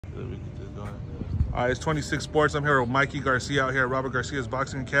All right, it's 26 Sports. I'm here with Mikey Garcia out here at Robert Garcia's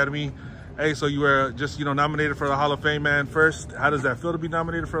Boxing Academy. Hey, so you were just, nominated for the Hall of Fame, man. First, how does that feel to be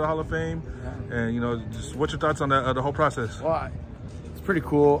nominated for the Hall of Fame? Yeah. And, just what's your thoughts on the whole process? Well, it's pretty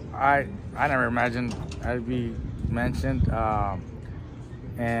cool. I never imagined I'd be mentioned.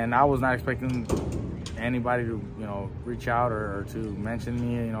 And I was not expecting anybody to, reach out or to mention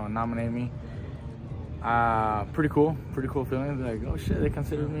me, nominate me. Pretty cool feeling. Like, oh shit, they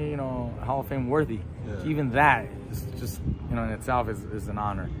considered me, Hall of Fame worthy. Yeah. Even that is just, in itself is an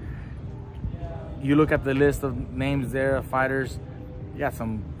honor. You look at the list of names there of fighters, you got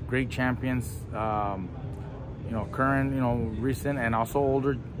some great champions, current, recent, and also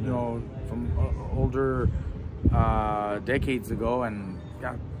older, from older decades ago. And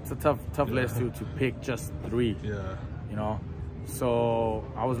yeah, it's a tough list to pick just 3. Yeah. So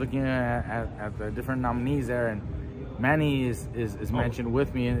I was looking at the different nominees there, and Manny is mentioned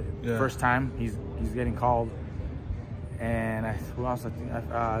with me. First time he's getting called. And who else? I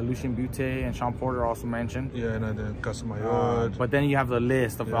think Lucien Butte and Sean Porter also mentioned. Yeah, and then Casamayod. But then you have the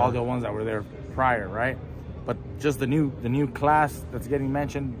list of all the ones that were there prior, right? But just the new class that's getting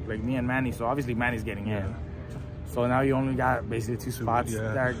mentioned, like me and Manny. So obviously Manny's getting in. So now you only got basically 2 spots.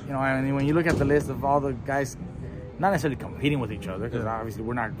 That, and when you look at the list of all the guys, not necessarily competing with each other, because obviously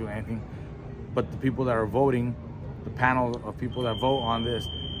we're not doing anything, but the people that are voting, the panel of people that vote on this,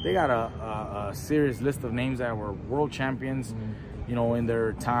 they got a serious list of names that were world champions, in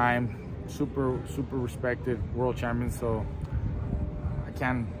their time, super respected world champions. So I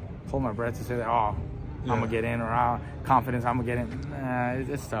can't hold my breath to say that, I'm gonna get in, or confidence I'm gonna get in.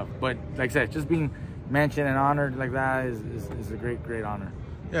 It's tough, but like I said, just being mentioned and honored like that is a great honor.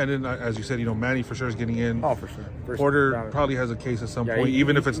 Yeah, and then as you said, Manny for sure is getting in. Oh, for sure. Porter probably has a case at some point,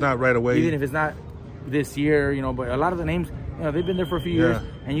 even if it's not right away. Even if it's not this year, but a lot of the names, they've been there for a few years,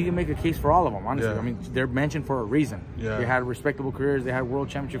 and you can make a case for all of them, honestly. I mean, they're mentioned for a reason. They had respectable careers. They had world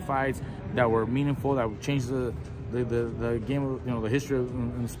championship fights that were meaningful, that would change the game of, the history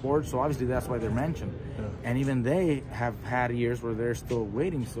in sports. So obviously that's why they're mentioned. And even they have had years where they're still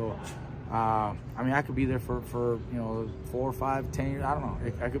waiting. So I mean, I could be there for 4, 5, 10 years. I don't know.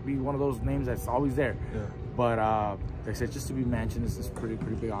 I could be one of those names that's always there. But like I said, just to be mentioned is a pretty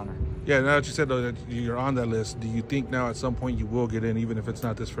big honor. Yeah. Now that you said though that you're on that list, do you think now at some point you will get in, even if it's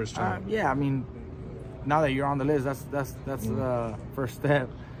not this first time? Yeah. I mean, now that you're on the list, that's the first step.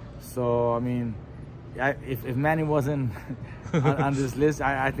 So I mean, if Manny wasn't on this list,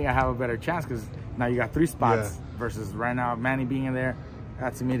 I think I have a better chance, because now you got 3 spots versus right now Manny being in there.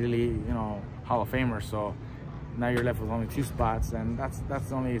 That's immediately, Hall of Famer. So now you're left with only 2 spots, and that's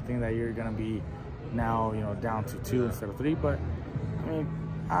the only thing that you're gonna be now, down to 2 instead of 3. But I mean,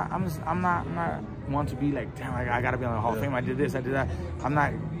 I'm not one to be like, damn, I gotta be on the Hall of Fame. I did this, I did that. I'm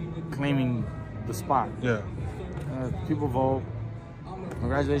not claiming the spot. People vote.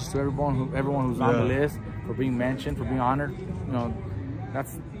 Congratulations to everyone who's on the list, for being mentioned, for being honored.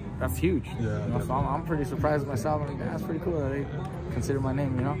 That's huge. So I'm pretty surprised myself. I'm like, that's pretty cool that they consider my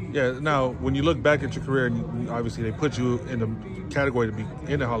name, Yeah. Now, when you look back at your career, and obviously they put you in the category to be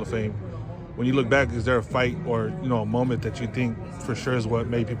in the Hall of Fame, when you look back, is there a fight or a moment that you think for sure is what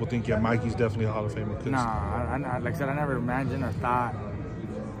made people think, yeah, Mikey's definitely a Hall of Famer? Nah, like I said, I never imagined or thought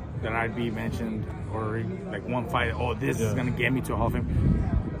that I'd be mentioned, or like one fight, this is gonna get me to a Hall of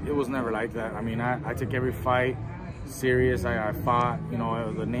Fame. It was never like that. I mean, I took every fight serious. I fought,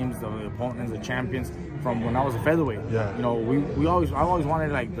 the names of the opponents, the champions from when I was a featherweight. I always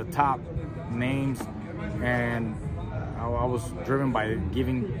wanted like the top names, and I was driven by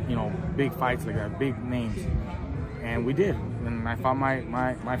giving, big fights like that, big names, and we did. And I fought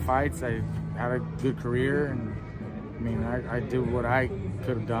my fights. I had a good career, and I mean, I did what I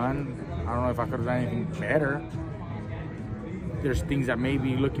could have done. I don't know if I could have done anything better. There's things that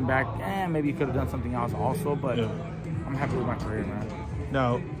maybe looking back, maybe you could have done something else also, but I'm happy with my career, man.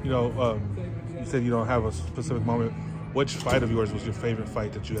 Now, you said you don't have a specific moment. Which fight of yours was your favorite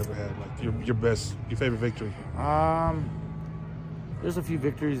fight that you ever had? Like your favorite victory? There's a few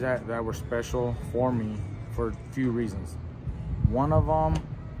victories that were special for me for a few reasons. One of them,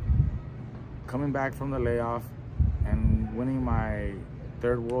 coming back from the layoff and winning my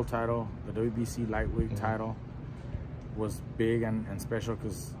 3rd world title, the WBC lightweight title, was big and special,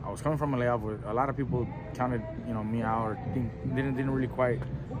 because I was coming from a layoff where a lot of people counted me out, or didn't really quite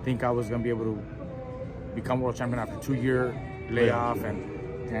think I was gonna be able to become world champion after a 2-year layoff,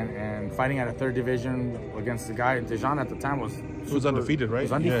 and fighting at a 3rd division against the guy Dejan at the time was undefeated, right?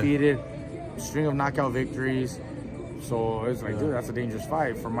 Was undefeated, string of knockout victories. So it's like, dude, that's a dangerous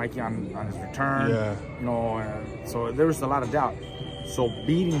fight for Mikey on his return. So there was a lot of doubt. So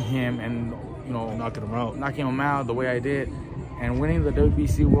beating him and, you know, knocking him out the way I did, and winning the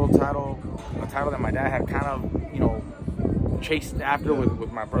WBC world title, a title that my dad had kind of, you know, chased after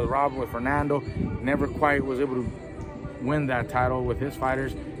with my brother Robert, with Fernando, never quite was able to win that title with his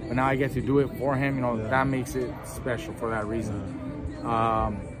fighters, but now I get to do it for him. You know, that makes it special for that reason.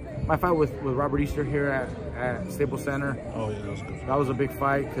 My fight with Robert Easter here at Staples Center. Oh yeah, that was good. That was a big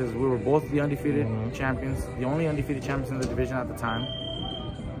fight because we were both the undefeated champions, the only undefeated champions in the division at the time.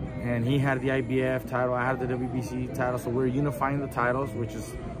 And he had the IBF title, I had the WBC title, so we're unifying the titles, which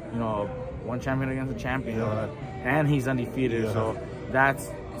is, you know, one champion against a champion, and he's undefeated, so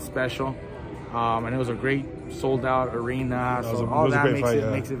that's special. And it was a great sold-out arena, so all that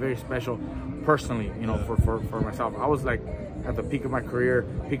makes it very special. Personally, you know, for myself, I was like at the peak of my career,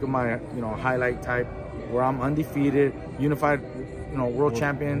 peak of my, you know, highlight type, where I'm undefeated, unified, you know, world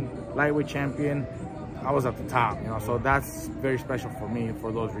champion, lightweight champion. I was at the top, you know, so that's very special for me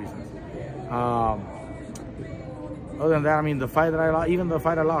for those reasons. Other than that, I mean, the fight that I lost, even the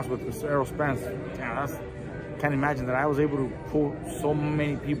fight I lost with Errol Spence, damn, can't imagine that I was able to pull so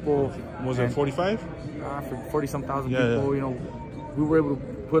many people. Was it 45? For 40-some thousand people, you know, we were able to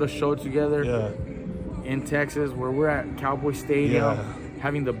put a show together in Texas, where we're at Cowboy Stadium,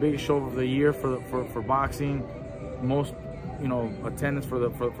 having the biggest show of the year for boxing, most, you know, attendance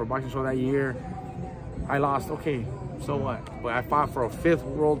for boxing show that year. I lost, okay, so what? But I fought for a 5th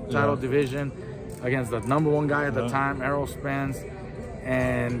world title division against the #1 guy at the time, Errol Spence,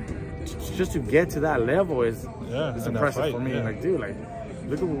 and just to get to that level is impressive for me. Like, dude, like,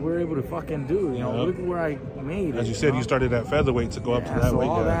 look at what we're able to fucking do. You know, look at where I made. As you said, you started at featherweight to go up to that weight.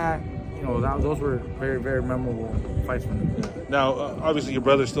 All that, you know, those were very, very memorable fights for me. Now, obviously, your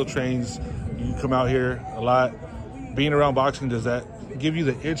brother still trains. You come out here a lot. Being around boxing, does that give you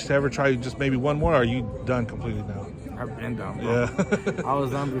the itch to ever try just maybe one more, or are you done completely now? I've been done, bro. I was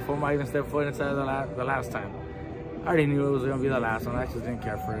done before I even stepped foot inside the last time. I already knew it was gonna be the last one. I just didn't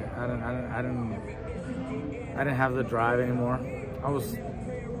care for it. I didn't have the drive anymore. I was,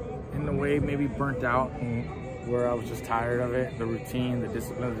 in a way, maybe burnt out, where I was just tired of it. The routine, the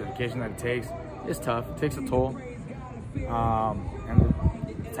discipline, the dedication that it takes. It's tough. It takes a toll. And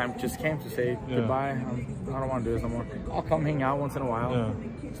the time just came to say goodbye. I don't want to do this no more. I'll come hang out once in a while.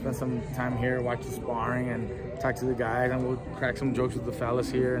 Spend some time here, watch the sparring, and talk to the guys, and we'll crack some jokes with the fellas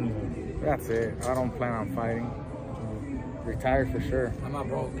here, and that's it. I don't plan on fighting. Retired for sure. I'm out,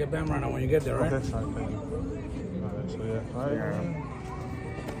 bro. Get Bam right now when you get there, right? Okay, sorry, thank you. All right, so all right.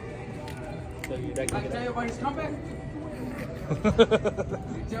 So you back to tell you about his comeback? Did you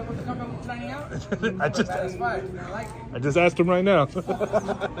tell about the comeback we're planning out? I just asked him right now.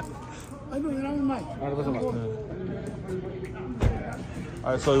 I know you're not with Mike.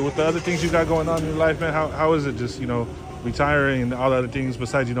 All right, so with the other things you got going on in your life, man, how is it just, you know, retiring and all the other things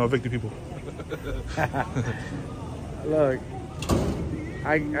besides, you know, evicting people? Look,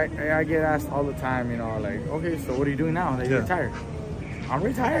 I get asked all the time, you know, like, okay, so what are you doing now that you're retired? I'm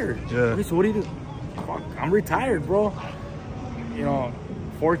retired. Okay, so what do you do? Fuck, I'm retired, bro. You know,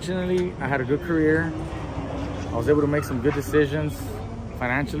 fortunately, I had a good career. I was able to make some good decisions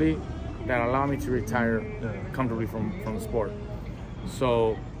financially that allow me to retire comfortably from the sport.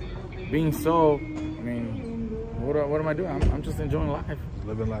 So, being so, I mean, what am I doing? I'm just enjoying life.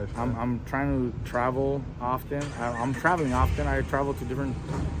 Living life. I'm trying to travel often. I'm traveling often. I travel to different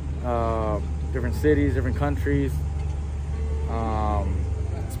cities, different countries.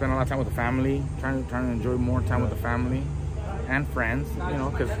 Spend a lot of time with the family. Trying to enjoy more time with the family and friends. You know,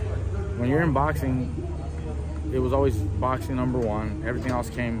 because when you're in boxing, it was always boxing #1. Everything else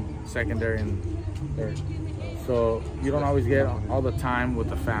came secondary and third. So you don't always get all the time with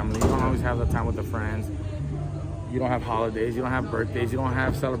the family. You don't always have the time with the friends. You don't have holidays, you don't have birthdays, you don't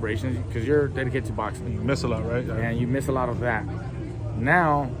have celebrations because you're dedicated to boxing. You miss a lot, right? And you miss a lot of that.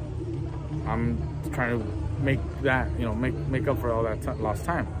 Now, I'm trying to make that, you know, make up for all that lost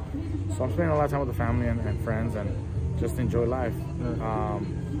time. So I'm spending a lot of time with the family and friends and just enjoy life.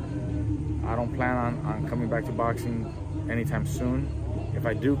 I don't plan on coming back to boxing anytime soon. If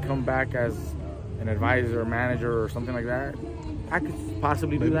I do come back as an advisor or manager or something like that, I could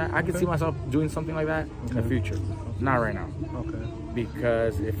possibly do that. I could see myself doing something like that in the future. Not right now. Okay.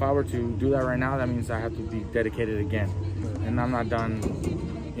 Because if I were to do that right now, that means I have to be dedicated again. And I'm not done,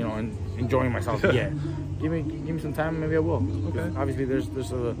 you know, enjoying myself yet. Give me some time, maybe I will. Okay. Obviously, there's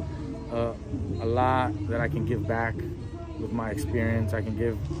a lot that I can give back with my experience. I can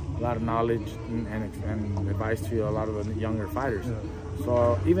give a lot of knowledge and advice to a lot of the younger fighters.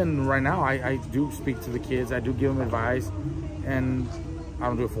 So even right now, I do speak to the kids. I do give them advice. And I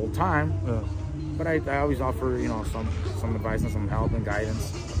don't do it full time, but But I always offer, you know, some advice and some help and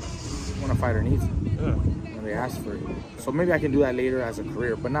guidance when a fighter needs it, when they ask for it. So maybe I can do that later as a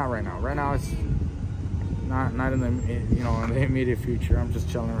career, but not right now. Right now it's not in the, you know, in the immediate future. I'm just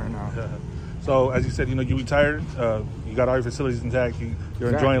chilling right now. So as you said, you know, you retired, you got all your facilities intact,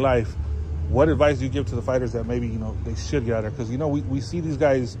 you're enjoying life. What advice do you give to the fighters that maybe, you know, they should get out of there? Because, you know, we see these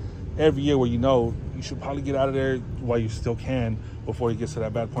guys every year where, you know, you should probably get out of there while you still can before it gets to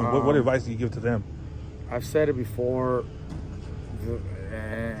that bad point. What advice do you give to them? I've said it before,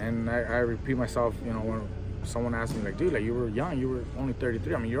 and I repeat myself, you know, when someone asks me, like, dude, like, you were young, you were only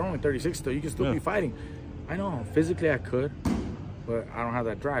 33. I mean, you're only 36 still, you can still be fighting. I know, physically I could, but I don't have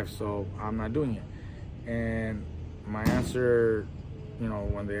that drive, so I'm not doing it. And my answer, you know,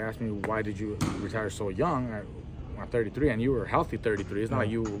 when they ask me, why did you retire so young? I'm 33, and you were healthy 33. It's not like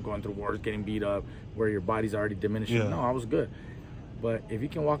you were going through wars, getting beat up, where your body's already diminishing. No, I was good. But if you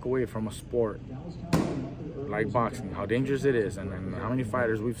can walk away from a sport like boxing, how dangerous it is, and how many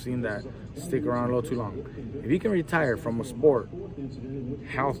fighters we've seen that stick around a little too long. If you can retire from a sport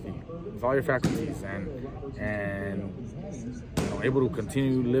healthy, with all your faculties, and you know, able to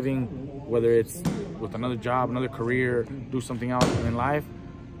continue living, whether it's with another job, another career, do something else in life,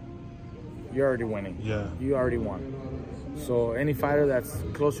 you're already winning. You already won. So any fighter that's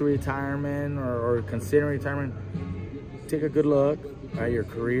close to retirement or considering retirement, take a good look at your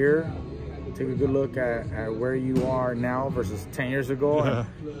career. Take a good look at where you are now versus 10 years ago. I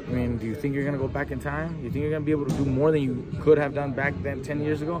mean, do you think you're going to go back in time? Do you think you're going to be able to do more than you could have done back then 10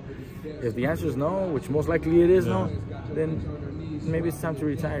 years ago? If the answer is no, which most likely it is no, then maybe it's time to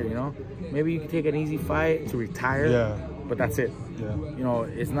retire, you know? Maybe you can take an easy fight to retire, but that's it. You know,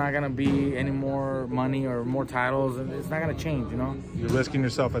 it's not going to be any more money or more titles, and it's not going to change, you know? You're risking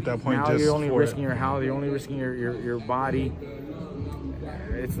yourself at that point. Now you're only risking your health, you're only risking your body.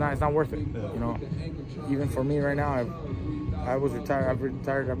 It's not worth it, you know. Even for me right now, I was retired.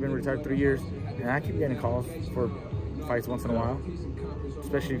 I've been retired 3 years, and I keep getting calls for fights once in a while.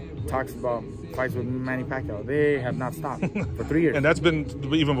 Especially talks about fights with Manny Pacquiao. They have not stopped for 3 years. And that's been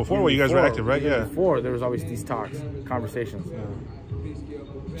even before where you guys were active, right? Before there was always these talks, conversations.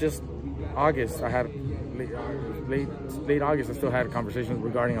 Just August, I had late August. I still had conversations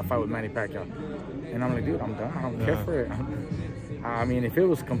regarding a fight with Manny Pacquiao, and I'm like, dude, I'm done. I don't care for it. I mean, if it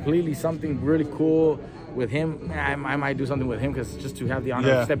was completely something really cool with him, I might do something with him, because just to have the honor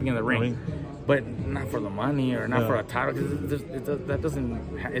of stepping in the ring. But not for the money or not for a title, because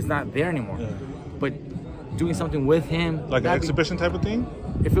it's not there anymore. But doing something with him, like an exhibition type of thing.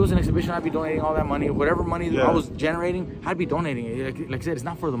 If it was an exhibition, I'd be donating all that money. Whatever money that I was generating, I'd be donating it. Like I said, it's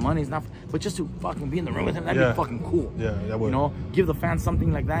not for the money. It's not. But just to fucking be in the room with him, that'd be fucking cool. That would. You know, give the fans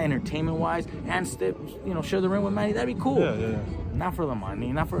something like that, entertainment-wise, and you know, share the ring with Manny. That'd be cool. Not for the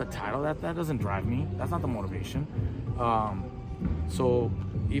money, not for a title. That doesn't drive me. That's not the motivation. So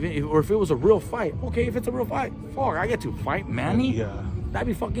even if it was a real fight, okay. If it's a real fight, fuck, I get to fight Manny. That'd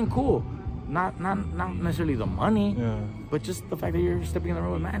be fucking cool. Not necessarily the money, but just the fact that you're stepping in the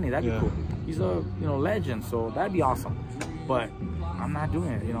room with Manny, that'd be cool. He's a legend, so that'd be awesome. But I'm not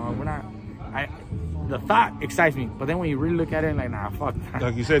doing it. You know, we're not. The thought excites me, but then when you really look at it, like, nah, fuck that.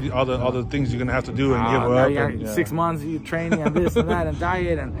 Like you said, all the things you're gonna have to do and give up. And, 6 months you training and this and that and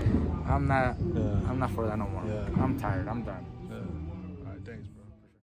diet, and I'm not for that no more. I'm tired. I'm done.